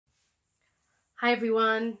Hi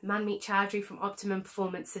everyone, Manmeet Chowdhry from Optimum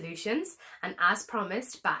Performance Solutions, and as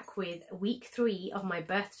promised, back with week 3 of my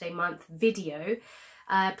birthday month video,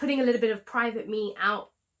 putting a little bit of private me out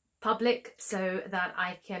public so that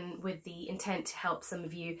I can, with the intent to help some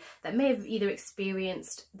of you that may have either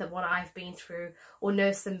experienced what I've been through or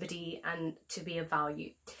know somebody and to be of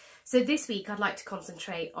value. So this week I'd like to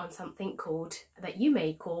concentrate on something that you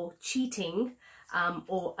may call cheating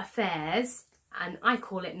or affairs. And I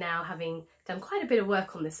call it now, having done quite a bit of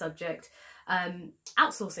work on this subject,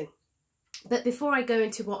 outsourcing. But before I go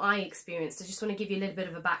into what I experienced, I just want to give you a little bit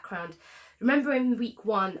of a background. Remember in week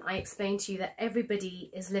 1, I explained to you that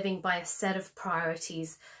everybody is living by a set of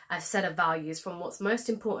priorities, a set of values, from what's most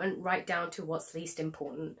important right down to what's least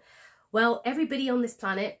important. Well, everybody on this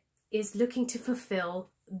planet is looking to fulfill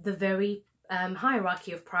the very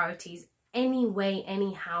hierarchy of priorities any way,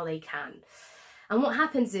 anyhow they can. And what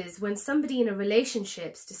happens is when somebody in a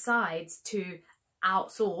relationship decides to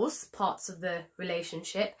outsource parts of the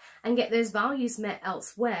relationship and get those values met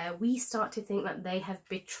elsewhere, we start to think that they have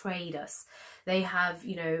betrayed us. They have,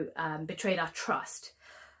 betrayed our trust.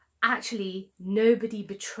 Actually, nobody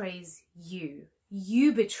betrays you.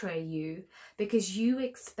 You betray you because you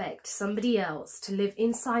expect somebody else to live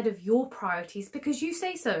inside of your priorities because you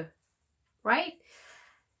say so, right?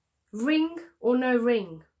 Ring or no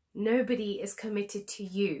ring. Nobody is committed to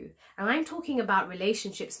you. And I'm talking about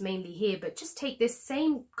relationships mainly here, but just take this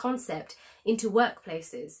same concept into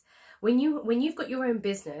workplaces. When you've got your own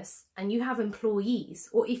business and you have employees,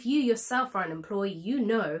 or if you yourself are an employee, you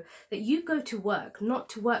know that you go to work not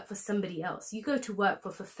to work for somebody else. You go to work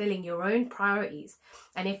for fulfilling your own priorities.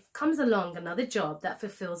 And if comes along another job that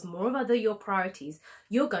fulfills more of your priorities,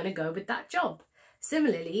 you're going to go with that job.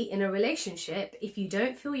 Similarly, in a relationship, if you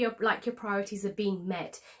don't feel like your priorities are being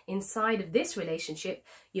met inside of this relationship,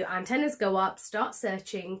 your antennas go up, start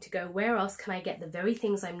searching to go, where else can I get the very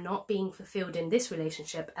things I'm not being fulfilled in this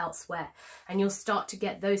relationship elsewhere? And you'll start to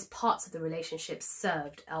get those parts of the relationship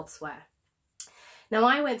served elsewhere. Now,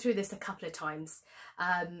 I went through this a couple of times.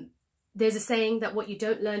 There's a saying that what you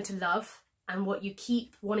don't learn to love and what you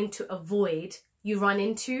keep wanting to avoid, you run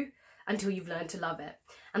into until you've learned to love it.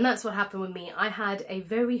 And that's what happened with me. I had a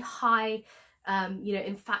very high,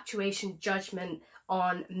 infatuation judgment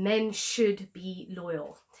on men should be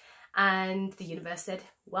loyal. And the universe said,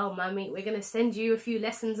 well, Mammy, we're going to send you a few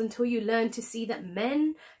lessons until you learn to see that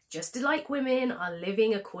men, just like women, are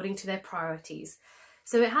living according to their priorities.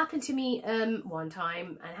 So it happened to me one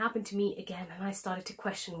time and happened to me again. And I started to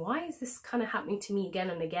question, why is this kind of happening to me again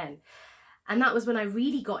and again? And that was when I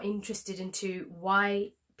really got interested into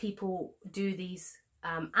why people do these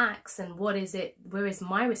acts and where is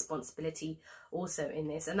my responsibility also in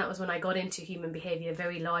this. And that was when I got into human behavior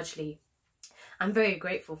very largely. I'm very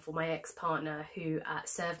grateful for my ex-partner who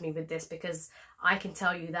served me with this, because I can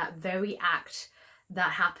tell you that very act that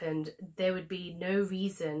happened, there would be no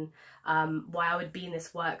reason why I would be in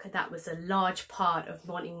this work. That was a large part of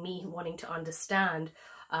wanting to understand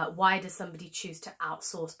why does somebody choose to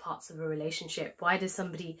outsource parts of a relationship? Why does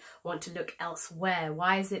somebody want to look elsewhere?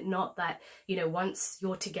 Why is it not that, once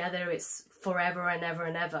you're together, it's forever and ever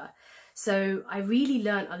and ever? So I really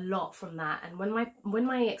learned a lot from that. And when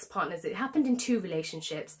my ex-partners, it happened in 2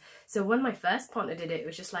 relationships. So when my first partner did it, it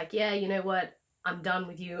was just like, yeah, you know what? I'm done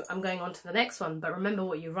with you. I'm going on to the next one. But remember,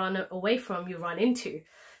 what you run away from, you run into.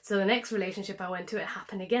 So the next relationship I went to, it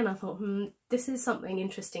happened again. I thought, this is something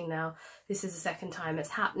interesting now. This is the second time it's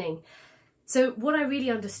happening. So what I really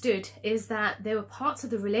understood is that there were parts of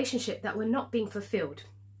the relationship that were not being fulfilled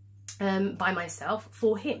by myself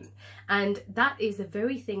for him. And that is the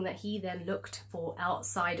very thing that he then looked for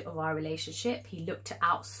outside of our relationship. He looked to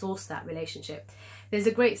outsource that relationship. There's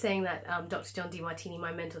a great saying that Dr. John Demartini,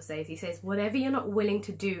 my mentor, says. He says, whatever you're not willing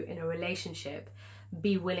to do in a relationship,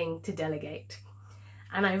 be willing to delegate.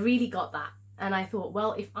 And I really got that. And I thought,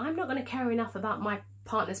 well, if I'm not going to care enough about my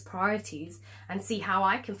partner's priorities and see how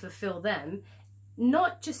I can fulfill them,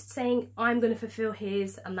 not just saying I'm going to fulfill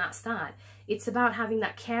his and that's that. It's about having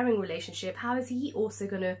that caring relationship. How is he also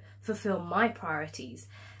going to fulfill my priorities?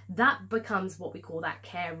 That becomes what we call that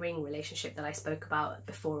caring relationship that I spoke about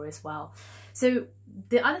before as well. So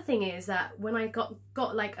the other thing is that when I got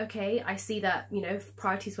like, okay, I see that,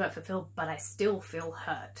 priorities weren't fulfilled, but I still feel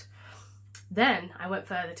hurt. Then I went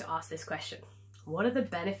further to ask this question. What are the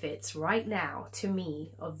benefits right now to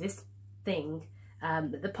me of this thing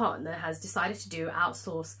that the partner has decided to do,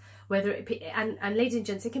 outsource, whether it be, and ladies and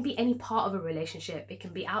gents, it can be any part of a relationship. It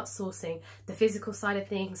can be outsourcing the physical side of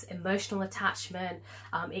things, emotional attachment.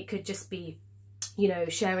 It could just be,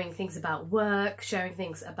 sharing things about work, sharing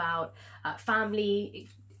things about family.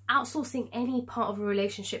 outsourcing any part of a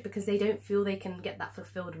relationship because they don't feel they can get that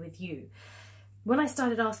fulfilled with you. When I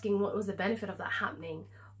started asking what was the benefit of that happening,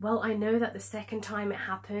 well, I know that the second time it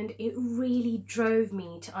happened, it really drove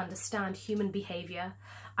me to understand human behavior.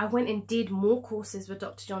 I went and did more courses with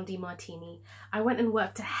Dr. John Demartini. I went and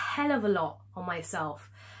worked a hell of a lot on myself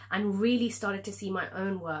and really started to see my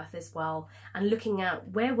own worth as well, and looking at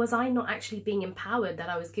where was I not actually being empowered, that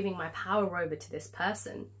I was giving my power over to this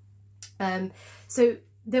person. So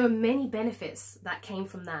there were many benefits that came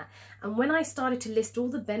from that. And when I started to list all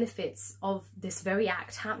the benefits of this very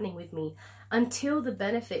act happening with me, until the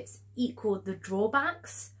benefits equaled the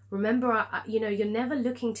drawbacks, remember, you know, you're never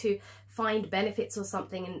looking to find benefits or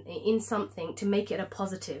something in something to make it a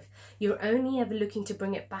positive. You're only ever looking to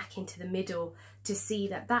bring it back into the middle, to see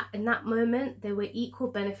that in that moment there were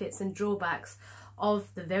equal benefits and drawbacks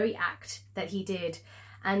of the very act that he did.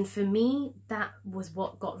 And for me, that was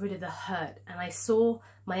what got rid of the hurt. And I saw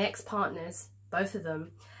my ex-partners, both of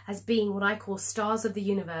them, as being what I call stars of the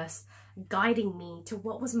universe, guiding me to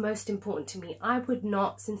what was most important to me. I would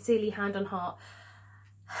not, sincerely, hand on heart,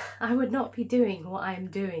 I would not be doing what I am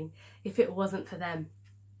doing if it wasn't for them.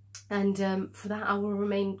 And for that, I will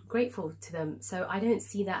remain grateful to them. So I don't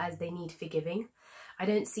see that as they need forgiving. I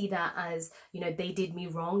don't see that as, you know, they did me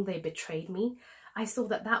wrong, they betrayed me. I saw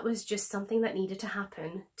that that was just something that needed to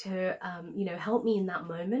happen to, you know, help me in that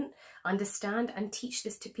moment, understand and teach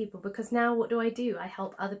this to people. Because now what do? I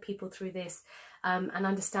help other people through this and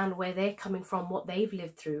understand where they're coming from, what they've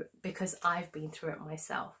lived through, because I've been through it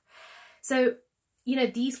myself. So, you know,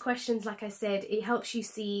 these questions, like I said, it helps you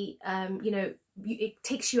see, you know, it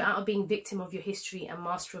takes you out of being victim of your history and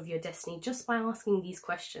master of your destiny just by asking these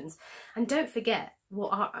questions. And don't forget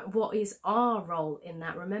what is our role in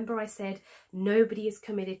that. Remember, I said nobody is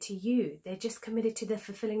committed to you. They're just committed to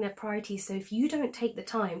fulfilling their priorities. So if you don't take the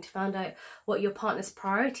time to find out what your partner's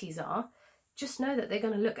priorities are, just know that they're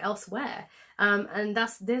going to look elsewhere. And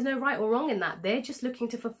there's no right or wrong in that. They're just looking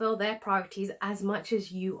to fulfill their priorities as much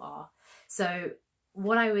as you are. So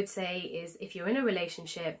what I would say is, if you're in a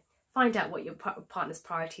relationship, find out what your partner's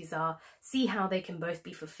priorities are, see how they can both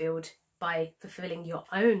be fulfilled by fulfilling your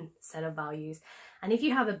own set of values. And if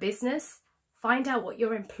you have a business, find out what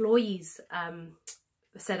your employees'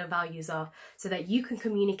 set of values are, so that you can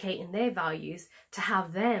communicate in their values to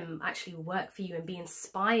have them actually work for you and be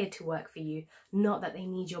inspired to work for you, not that they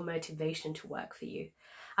need your motivation to work for you.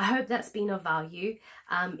 I hope that's been of value.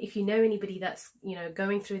 If you know anybody that's, you know,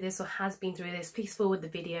 going through this or has been through this, please forward the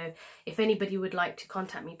video. If anybody would like to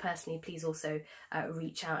contact me personally, please also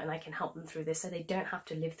reach out, and I can help them through this, so they don't have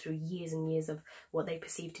to live through years and years of what they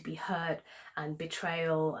perceive to be hurt and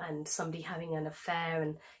betrayal, and somebody having an affair,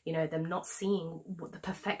 and, you know, them not seeing what the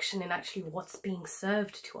perfection and actually what's being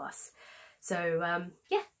served to us. So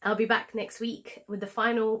yeah, I'll be back next week with the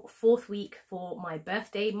final 4th week for my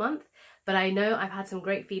birthday month. But I know I've had some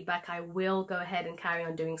great feedback. I will go ahead and carry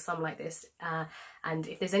on doing some like this. And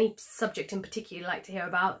if there's any subject in particular you'd like to hear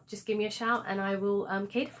about, just give me a shout and I will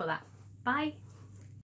cater for that. Bye.